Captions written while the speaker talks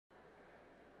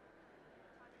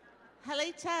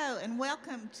Halito, and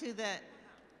welcome to the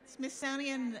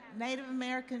Smithsonian Native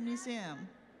American Museum.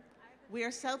 We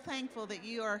are so thankful that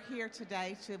you are here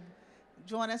today to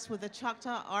join us with the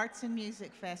Choctaw Arts and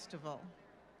Music Festival.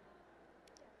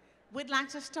 We'd like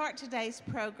to start today's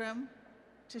program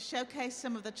to showcase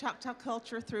some of the Choctaw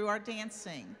culture through our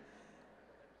dancing.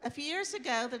 A few years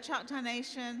ago, the Choctaw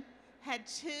Nation had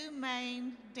two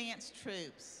main dance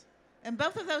troupes, and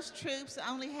both of those troupes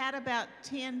only had about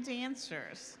 10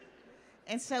 dancers.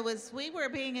 And so as we were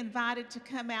being invited to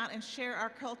come out and share our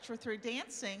culture through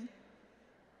dancing,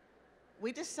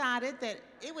 we decided that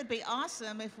it would be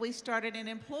awesome if we started an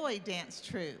employee dance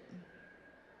troupe.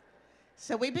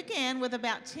 So we began with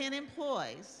about 10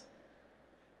 employees.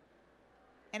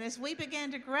 And as we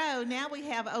began to grow, now we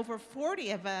have over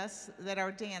 40 of us that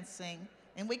are dancing,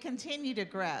 and we continue to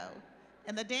grow.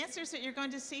 And the dancers that you're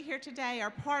going to see here today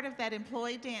are part of that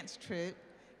employee dance troupe.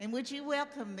 And would you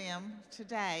welcome them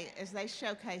today as they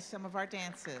showcase some of our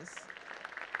dances?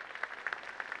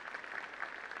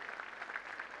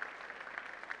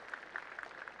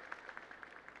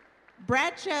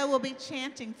 Brad Joe will be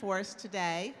chanting for us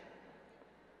today.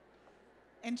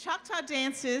 And Choctaw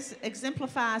dances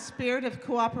exemplify a spirit of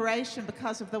cooperation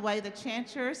because of the way the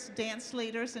chanters, dance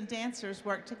leaders, and dancers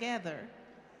work together.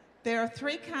 There are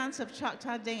three kinds of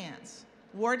Choctaw dance: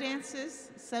 war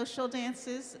dances, social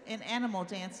dances, and animal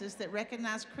dances that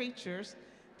recognize creatures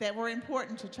that were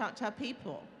important to Choctaw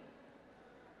people.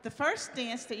 The first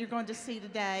dance that you're going to see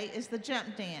today is the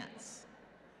jump dance.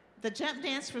 The jump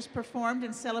dance was performed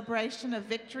in celebration of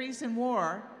victories in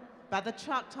war by the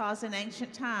Choctaws in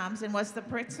ancient times and was the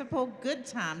principal good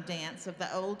time dance of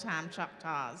the old time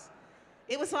Choctaws.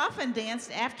 It was often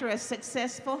danced after a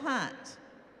successful hunt.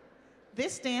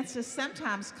 This dance is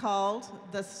sometimes called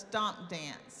the stomp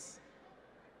dance.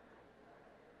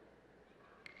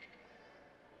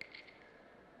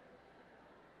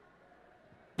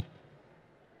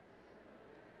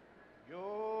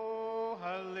 Yo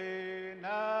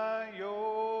halena,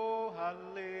 yo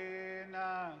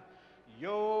halena,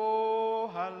 yo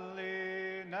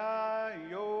halena,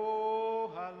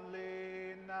 yo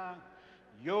halena,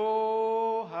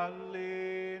 yo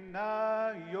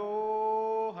halena,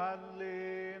 yo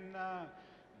halena,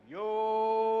 yo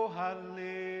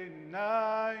halena,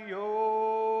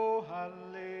 yo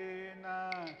halena,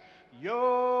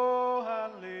 yo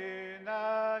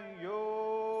halena, yo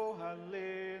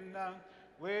halena,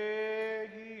 we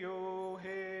yo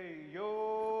hey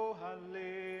yo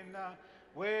halena,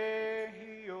 we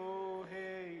yo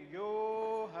hey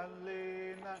yo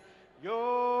halena,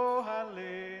 yo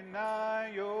halena,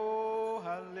 yo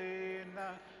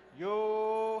halena,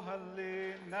 yo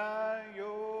halena,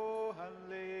 yo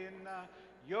halena,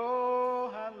 yo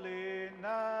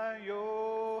halena,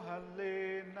 yo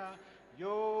halena,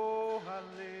 yo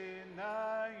halena,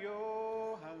 yo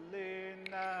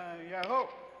halena, yahoo,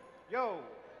 yo.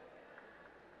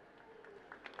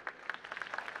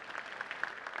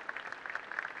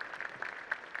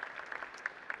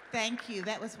 Thank you,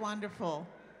 that was wonderful.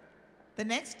 The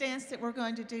next dance that we're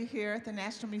going to do here at the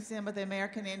National Museum of the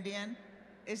American Indian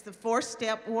is the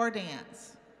four-step war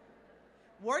dance.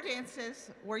 War dances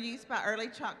were used by early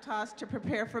Choctaws to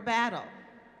prepare for battle.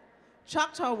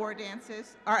 Choctaw war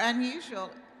dances are unusual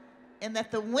in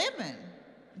that the women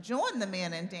join the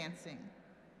men in dancing.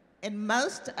 In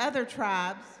most other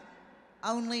tribes,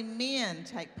 only men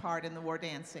take part in the war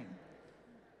dancing.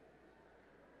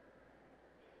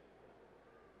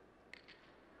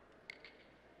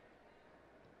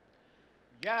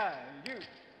 Yeah, you,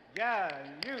 yeah,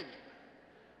 you.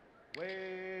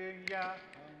 Way ya,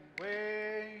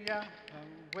 way ya,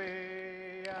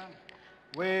 way ya,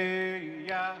 way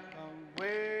ya,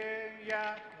 way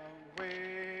ya,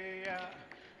 way ya,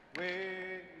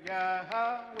 way ya,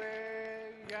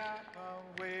 way ya,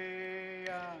 way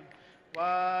ya.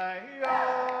 Why yo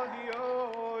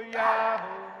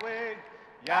Yahweh,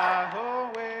 Yahweh,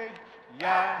 Yahweh, way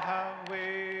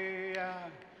Yahweh, Yahweh, way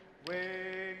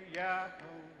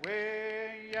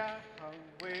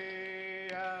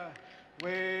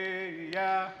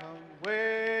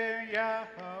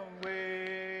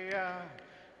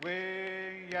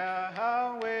Yahweh,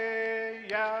 Yahweh, way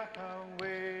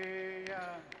Yahweh,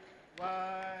 Yahweh,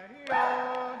 why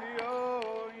yo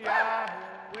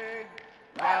Yahweh,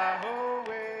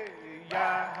 Yahweh,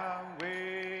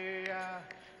 Yahweh,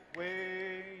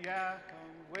 way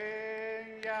Yahweh,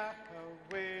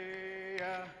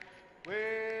 Yahweh,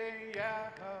 way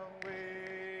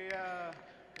Yahweh,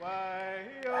 why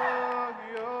yo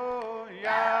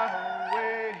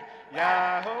Yahweh,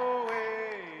 Yahweh,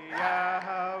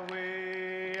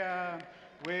 Yahweh,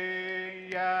 way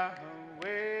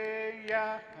Yahweh,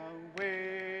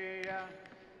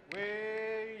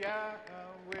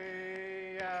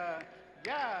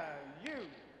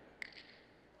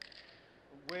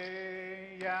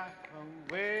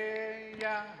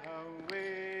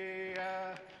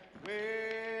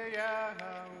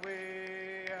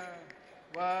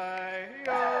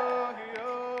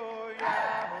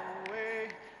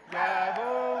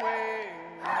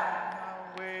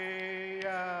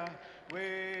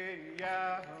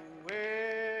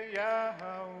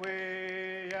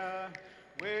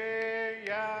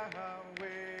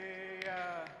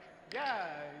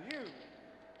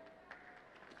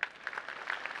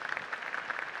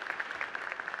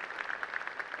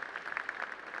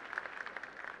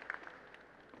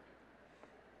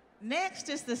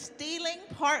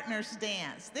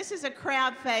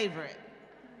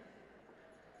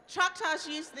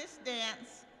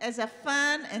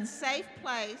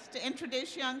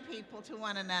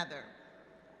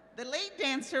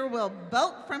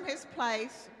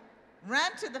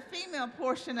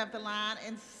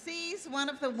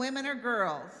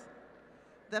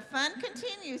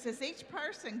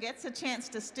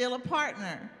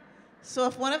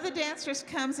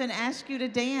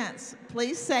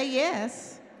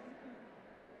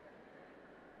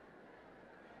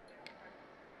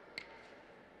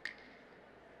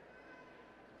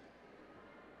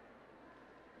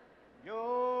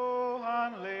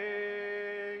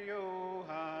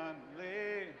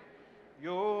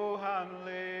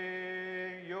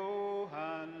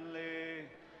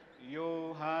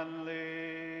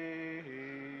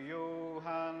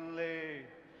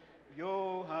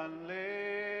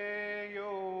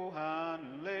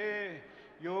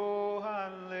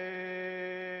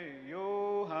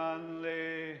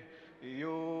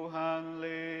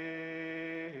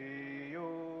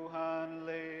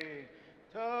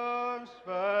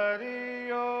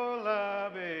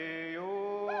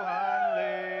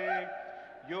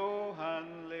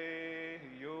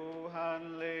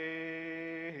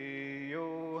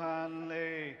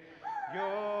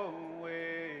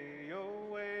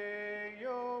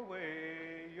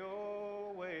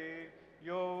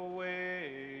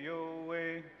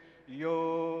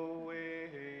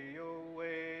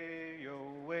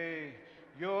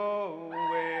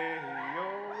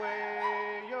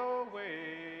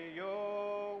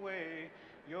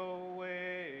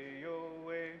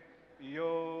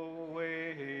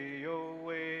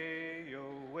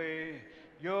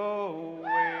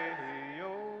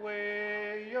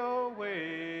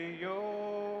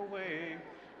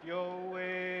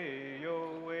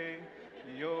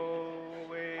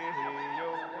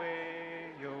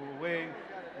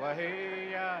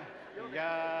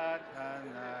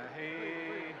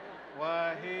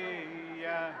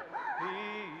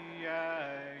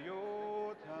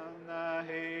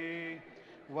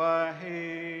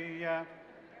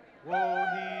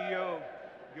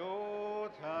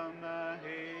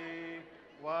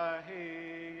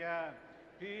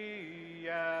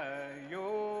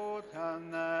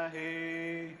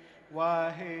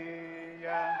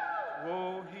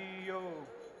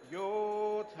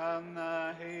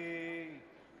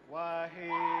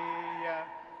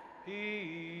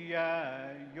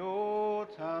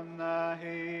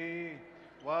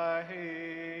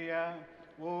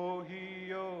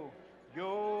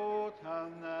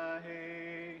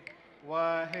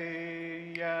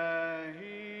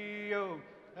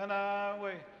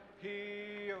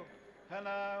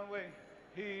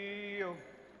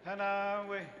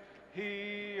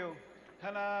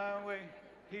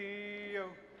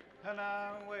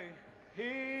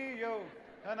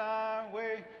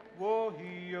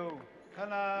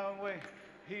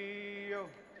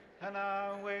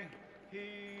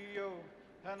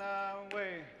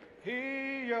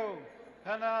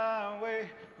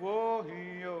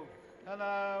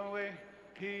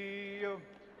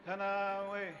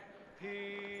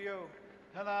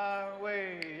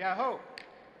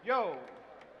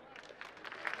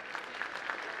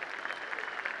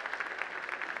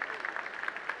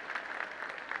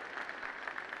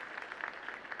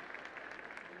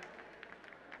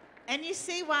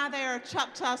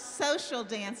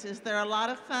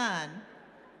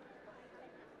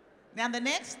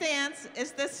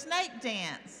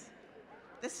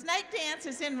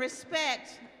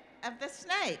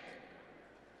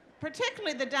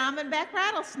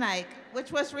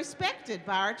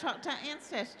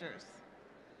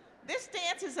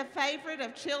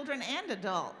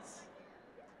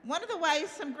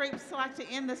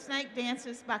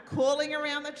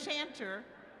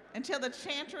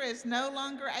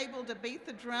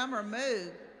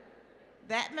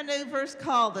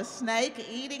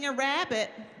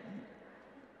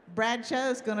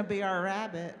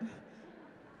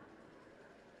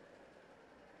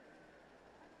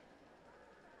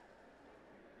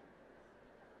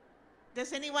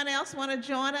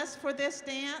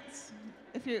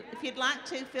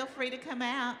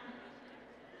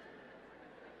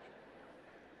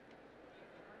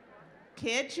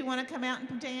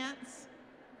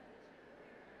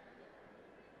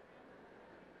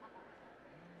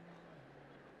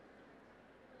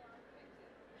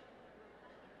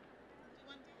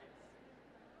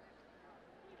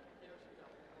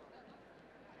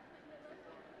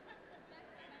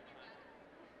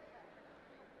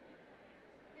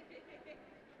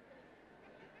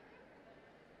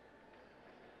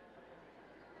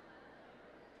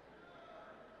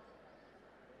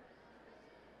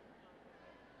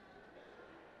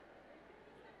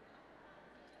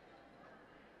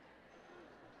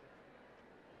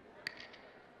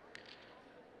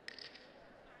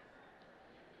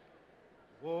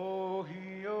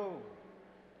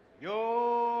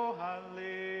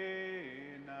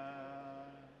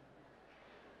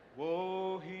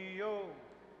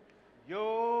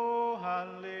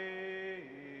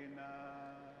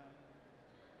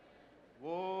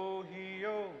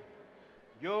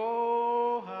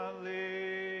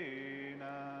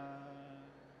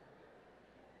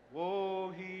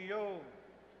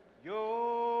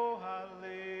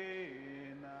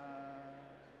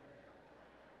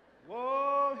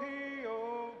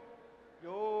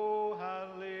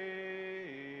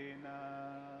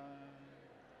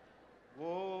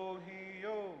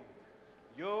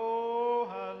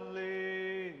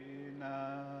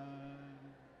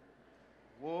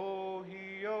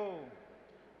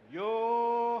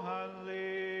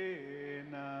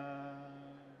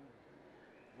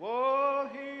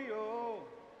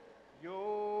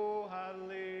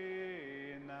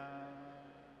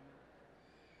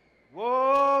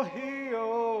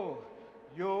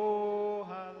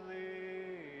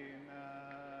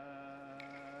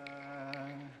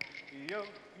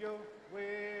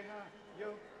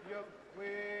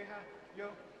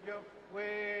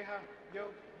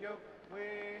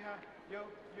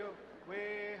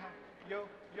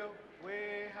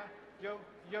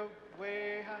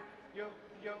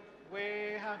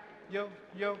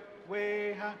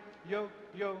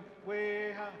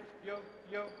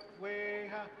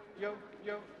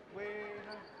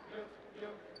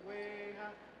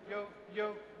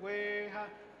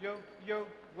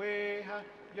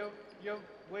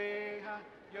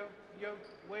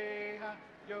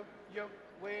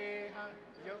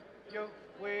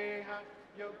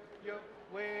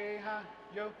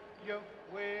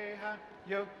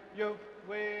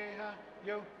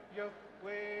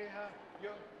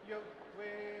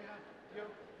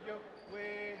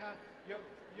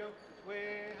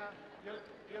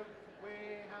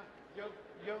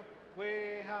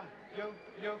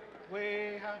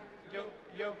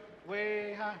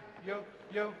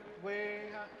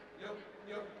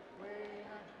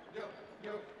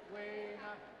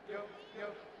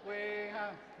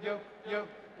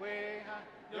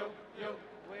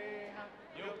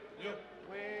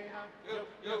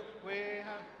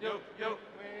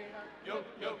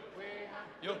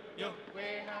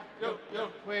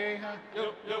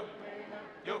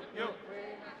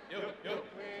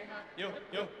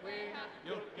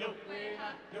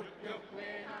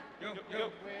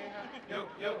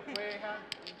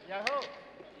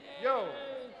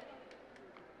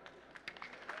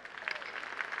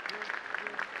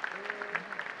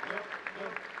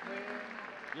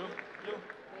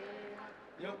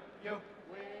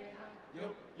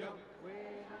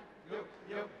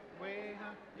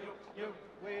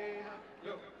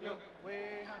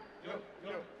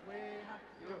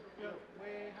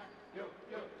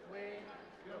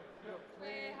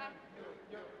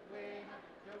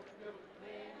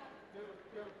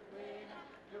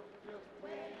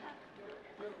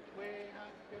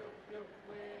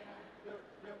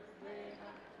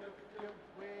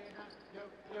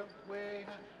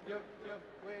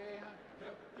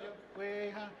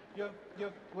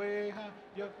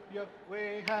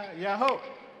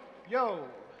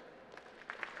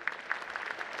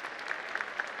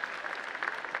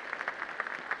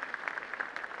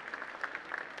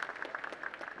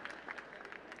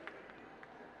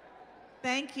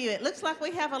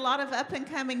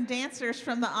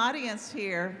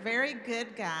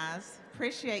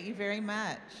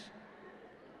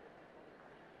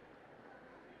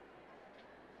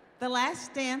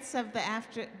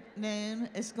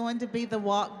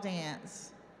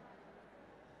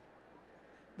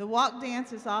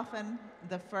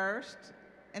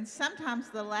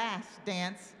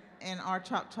 in our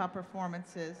Choctaw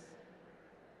performances.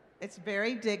 It's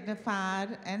very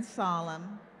dignified and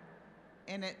solemn,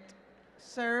 and it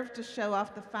served to show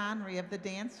off the finery of the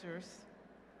dancers.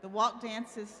 The walk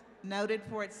dance is noted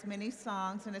for its many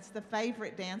songs, and it's the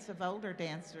favorite dance of older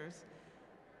dancers.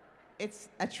 It's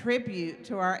a tribute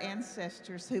to our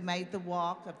ancestors who made the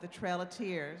walk of the Trail of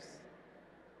Tears.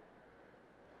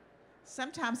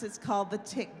 Sometimes it's called the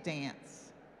tick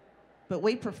dance, but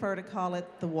we prefer to call it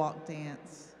the walk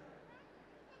dance.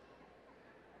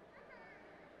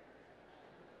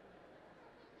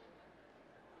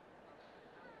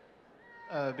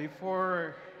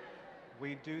 Before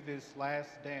we do this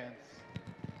last dance,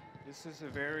 this is a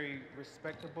very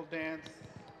respectable dance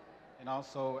and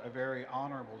also a very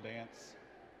honorable dance.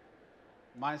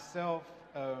 Myself,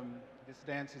 this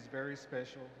dance is very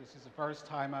special. This is the first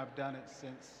time I've done it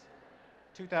since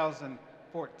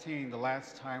 2014, the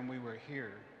last time we were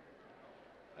here.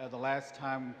 The last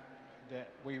time that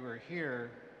we were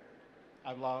here,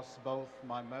 I lost both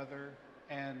my mother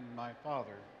and my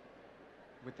father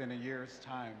within a year's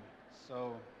time.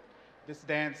 So this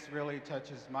dance really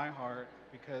touches my heart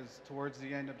because towards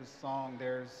the end of the song,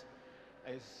 there's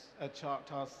a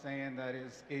Choctaw saying that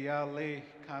is Iyale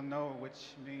Kano,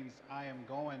 which means I am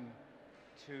going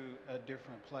to a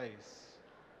different place.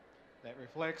 That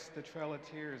reflects the Trail of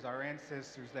Tears, our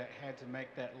ancestors that had to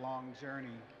make that long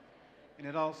journey. And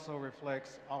it also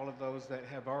reflects all of those that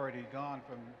have already gone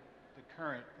from the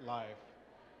current life.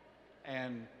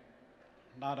 And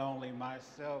not only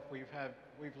myself,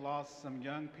 we've lost some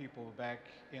young people back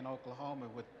in Oklahoma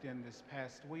within this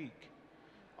past week,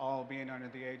 all being under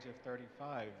the age of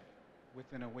 35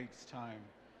 within a week's time.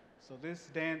 So this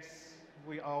dance,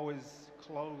 we always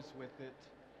close with it,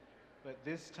 but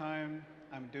this time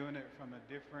I'm doing it from a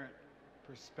different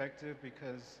perspective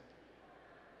because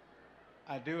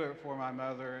I do it for my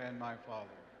mother and my father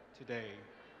today.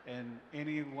 And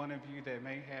any one of you that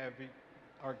may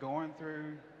are going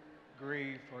through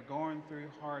grief or going through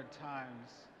hard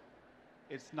times,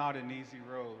 it's not an easy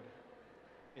road.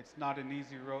 It's not an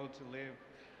easy road to live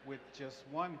with just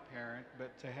one parent,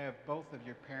 but to have both of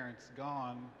your parents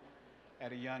gone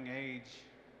at a young age,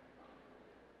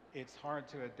 it's hard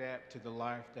to adapt to the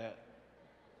life that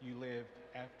you live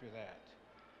after that.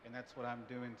 And that's what I'm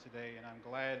doing today, and I'm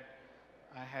glad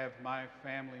I have my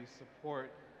family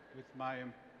support with my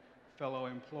fellow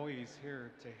employees here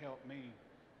to help me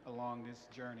along this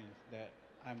journey that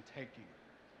I'm taking.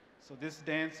 So this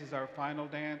dance is our final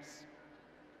dance,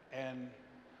 and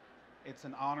it's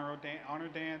an honor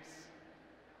dance,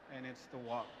 and it's the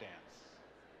walk dance.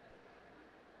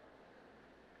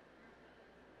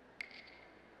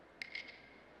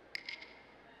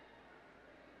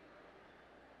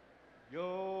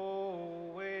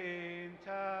 Yo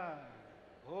wenta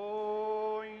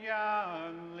ho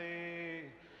yanle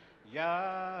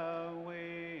ya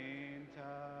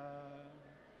wenta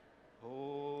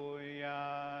ho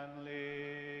yanle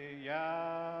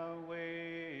ya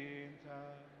wenta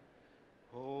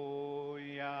ho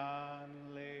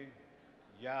yanle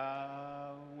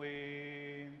ya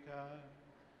wenta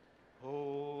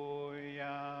ho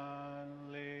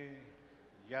yanle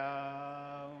ya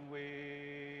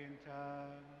wenta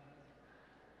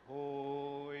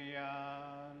ho yanle ya wenta ho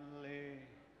yanle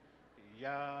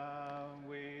ya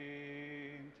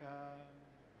wenta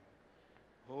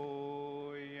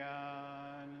ho yanle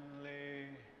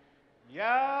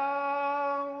ya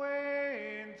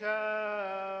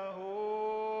wenta ho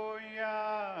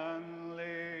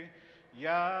yanle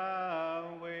ya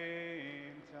wenta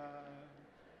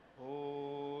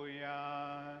ho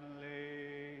yanle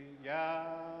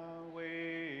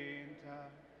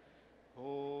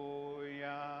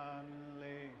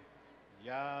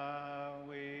ya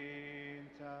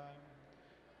wenta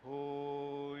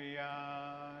ho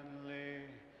yanle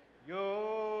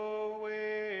yo we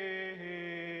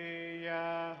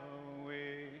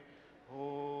Yahweh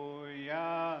ho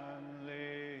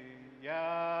yanle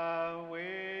Yahweh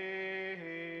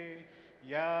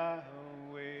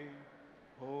Yahweh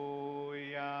ho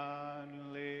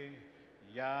yanle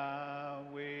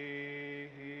Yahweh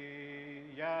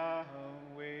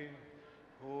Yahweh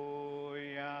ho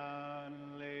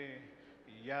yanle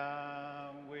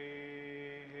Yahweh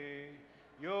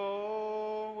yo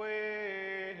we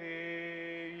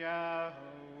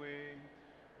Yahweh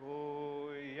ho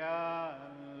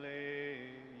yanle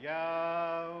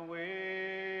Yahweh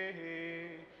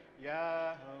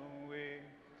Yahweh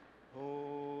ho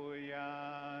yanle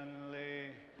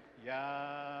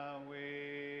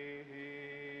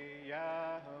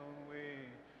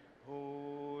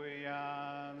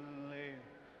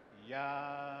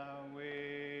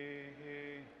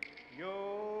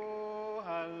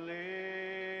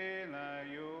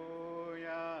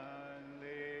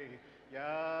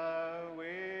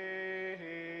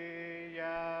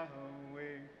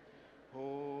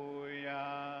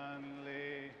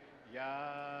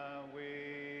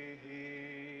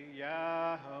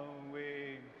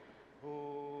Yahweh,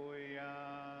 Hoyanle,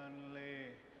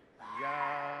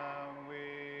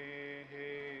 Yahweh,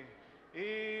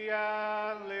 Iyalekano,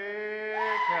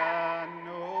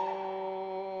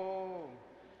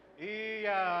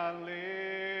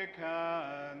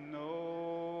 Iyalekano,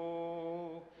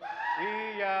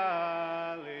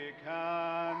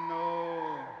 Iyalekano,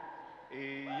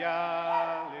 Iyalekano,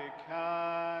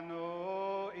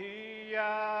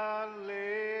 Iyalekano,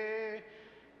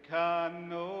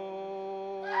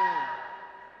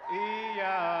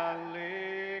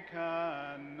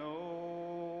 Iyalekano,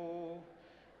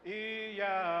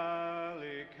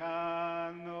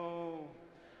 Iyalekano,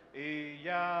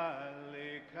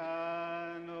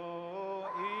 Iyalekano,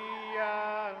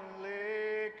 Iyalekano.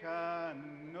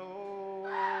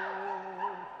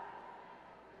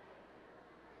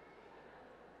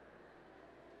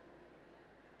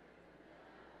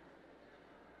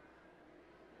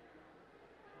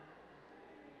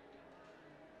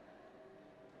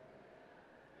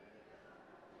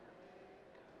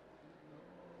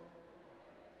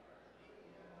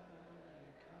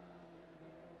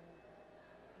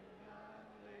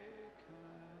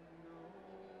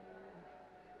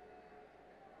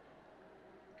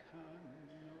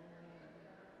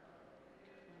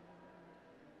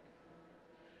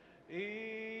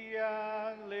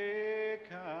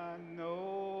 Iyalekano,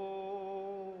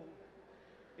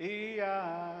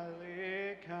 Iyalekano,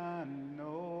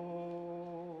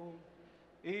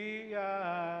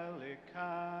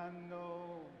 Iyalekano,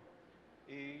 Iyalekano,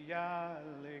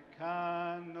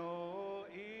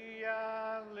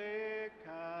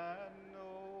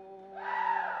 Iyalekano,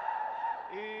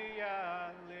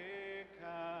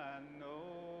 Iyalekano,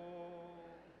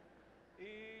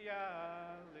 Iyalekano,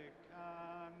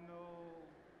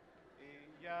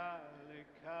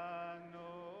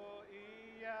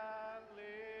 Iyalekano,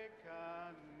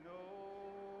 Iyalekano,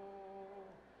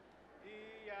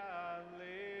 Iyalekano,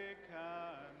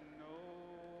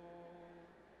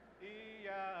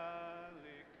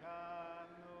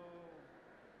 Iyalekano,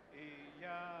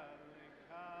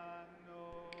 Iyalekano,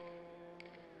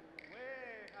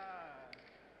 way high.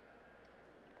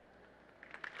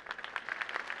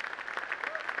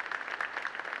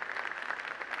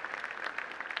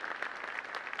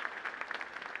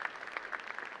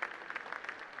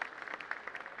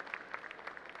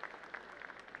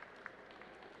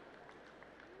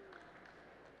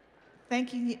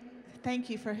 Thank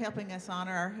you for helping us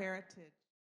honor our heritage.